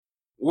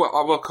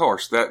Well, of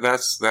course,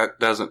 that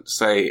doesn't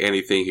say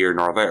anything here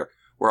nor there.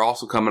 We're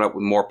also coming up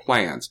with more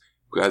plans.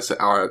 Because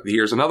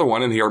here's another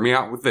one, and hear me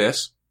out with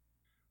this.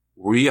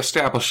 We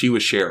establish you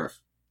as sheriff.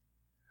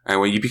 And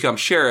when you become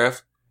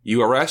sheriff,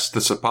 you arrest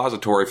the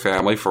Suppository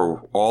family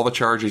for all the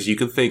charges you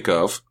can think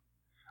of.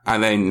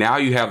 And then now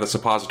you have the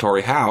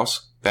Suppository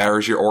house. That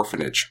is your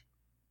orphanage.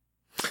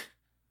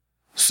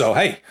 So,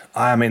 hey,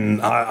 I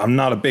mean, I'm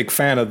not a big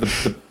fan of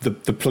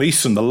the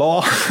police and the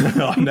law.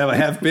 I never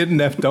have been,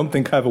 don't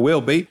think I ever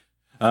will be.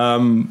 I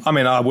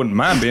mean, I wouldn't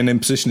mind being in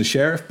position of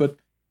sheriff, but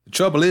the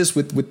trouble is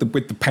with the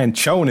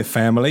Pancione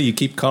family, you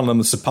keep calling them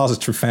the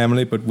Suppository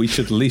family, but we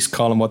should at least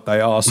call them what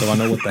they are so I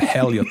know what the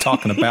hell you're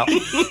talking about.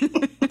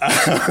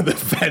 The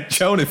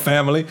Pancione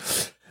family,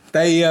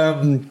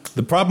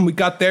 the problem we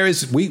got there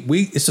is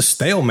it's a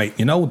stalemate,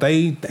 you know.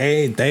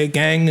 Their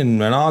gang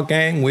and our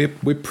gang,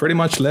 we're pretty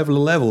much level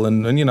to level,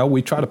 and you know,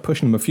 we try to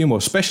push them a few more,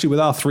 especially with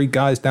our three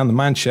guys down the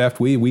mine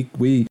shaft. We're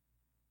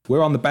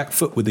on the back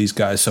foot with these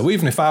guys. So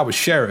even if I was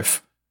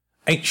sheriff,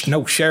 ain't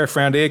no sheriff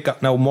around here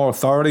got no more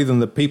authority than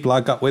the people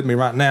I got with me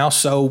right now.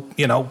 So,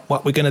 you know,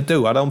 what we're going to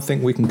do? I don't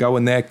think we can go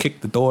in there,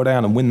 kick the door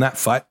down and win that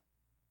fight.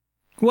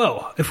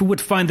 Well, if we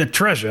would find the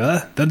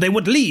treasure, then they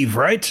would leave,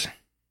 right?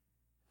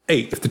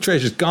 Hey, if the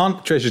treasure's gone,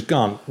 the treasure's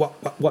gone.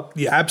 What?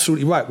 You're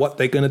absolutely right. What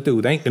they going to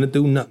do? They ain't going to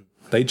do nothing.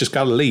 They just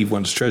got to leave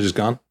once the treasure's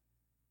gone.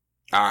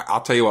 All right,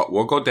 I'll tell you what.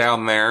 We'll go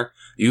down there.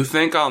 You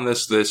think on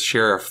this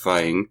sheriff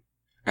thing,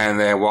 and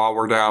then while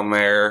we're down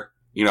there,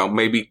 you know,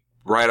 maybe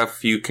write a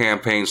few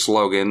campaign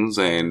slogans,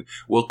 and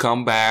we'll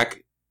come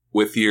back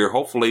with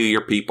hopefully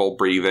your people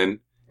breathing,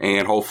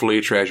 and hopefully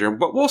a treasure.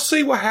 But we'll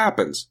see what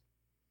happens.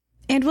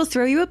 And we'll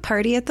throw you a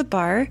party at the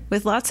bar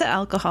with lots of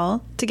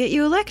alcohol to get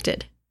you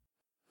elected.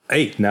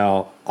 Hey,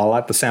 now, I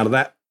like the sound of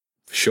that,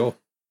 for sure.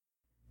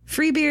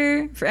 Free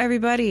beer for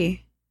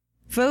everybody.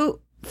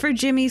 Vote for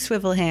Jimmy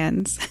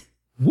Swivelhands.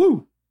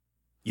 Woo!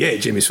 Yeah,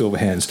 Jimmy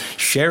Swivelhands.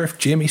 Sheriff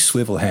Jimmy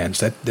Swivelhands.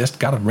 That's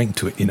got a ring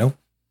to it, you know?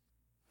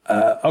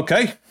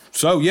 Okay.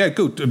 So, yeah,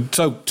 good.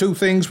 So, two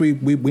things we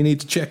need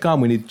to check on.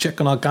 We need to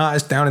check on our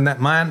guys down in that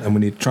mine, and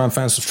we need to try and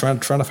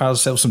find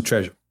ourselves some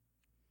treasure.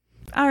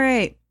 All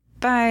right.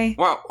 Bye.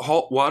 Well,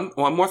 one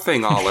more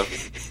thing,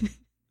 Olive.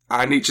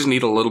 I just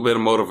need a little bit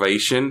of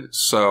motivation,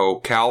 so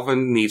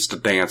Calvin needs to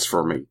dance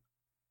for me.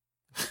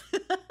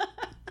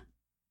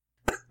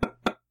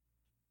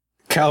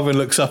 Calvin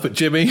looks up at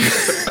Jimmy.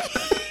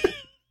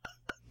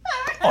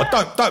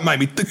 Oh, don't make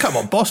me... Come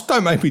on, boss,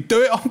 don't make me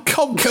do it. I'm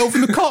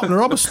Calvin the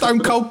Carpenter. I'm a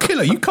stone cold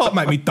killer. You can't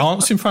make me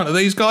dance in front of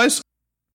these guys.